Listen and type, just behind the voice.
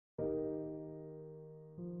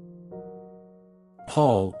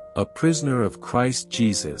Paul, a prisoner of Christ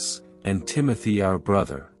Jesus, and Timothy our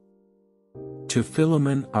brother. To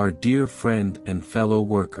Philemon our dear friend and fellow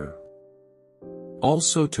worker.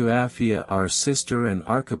 Also to Apphia our sister and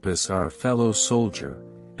Archippus our fellow soldier,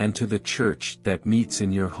 and to the church that meets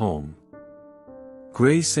in your home.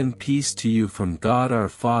 Grace and peace to you from God our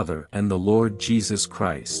Father and the Lord Jesus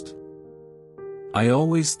Christ. I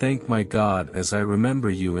always thank my God as I remember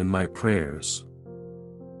you in my prayers,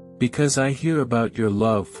 because I hear about your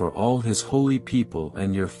love for all His holy people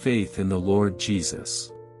and your faith in the Lord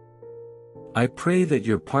Jesus. I pray that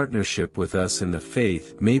your partnership with us in the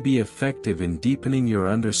faith may be effective in deepening your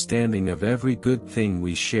understanding of every good thing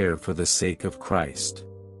we share for the sake of Christ.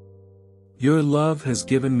 Your love has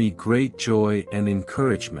given me great joy and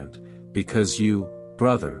encouragement, because you,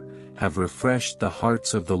 brother, have refreshed the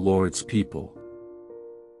hearts of the Lord's people.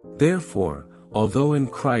 Therefore, although in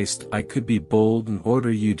Christ I could be bold and order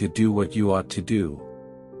you to do what you ought to do,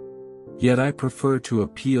 yet I prefer to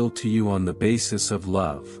appeal to you on the basis of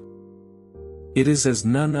love. It is as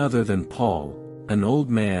none other than Paul, an old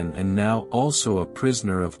man and now also a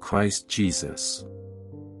prisoner of Christ Jesus,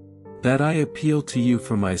 that I appeal to you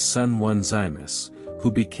for my son Onesimus,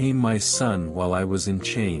 who became my son while I was in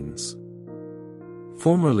chains.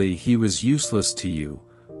 Formerly he was useless to you,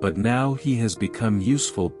 but now he has become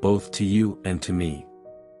useful both to you and to me.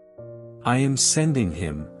 I am sending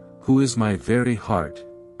him, who is my very heart,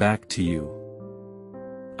 back to you.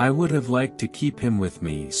 I would have liked to keep him with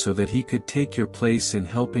me so that he could take your place in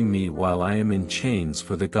helping me while I am in chains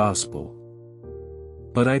for the gospel.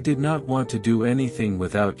 But I did not want to do anything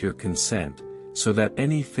without your consent, so that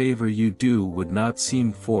any favor you do would not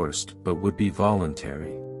seem forced but would be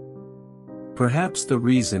voluntary. Perhaps the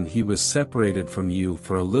reason he was separated from you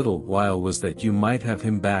for a little while was that you might have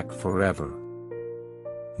him back forever.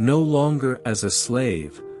 No longer as a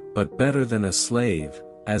slave, but better than a slave,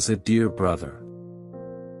 as a dear brother.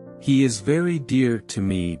 He is very dear to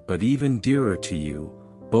me but even dearer to you,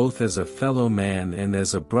 both as a fellow man and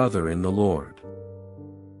as a brother in the Lord.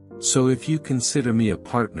 So if you consider me a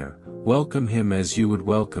partner, welcome him as you would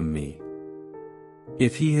welcome me.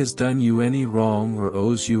 If he has done you any wrong or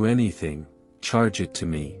owes you anything, charge it to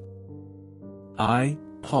me. I,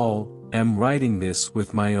 Paul, am writing this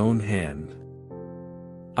with my own hand.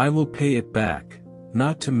 I will pay it back,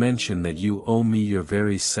 not to mention that you owe me your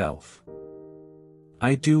very self.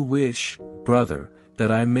 I do wish, brother,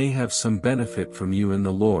 that I may have some benefit from you in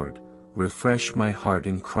the Lord. Refresh my heart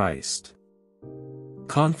in Christ.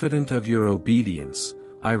 Confident of your obedience,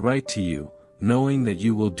 I write to you, knowing that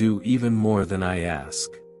you will do even more than I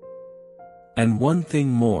ask. And one thing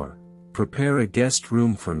more, prepare a guest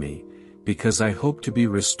room for me, because I hope to be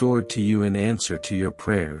restored to you in answer to your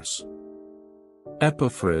prayers.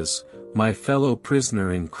 Epaphras, my fellow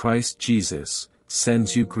prisoner in Christ Jesus,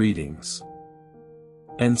 sends you greetings.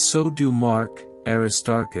 And so do Mark,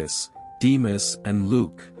 Aristarchus, Demas and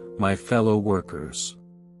Luke, my fellow workers.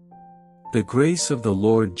 The grace of the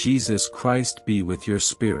Lord Jesus Christ be with your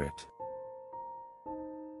spirit.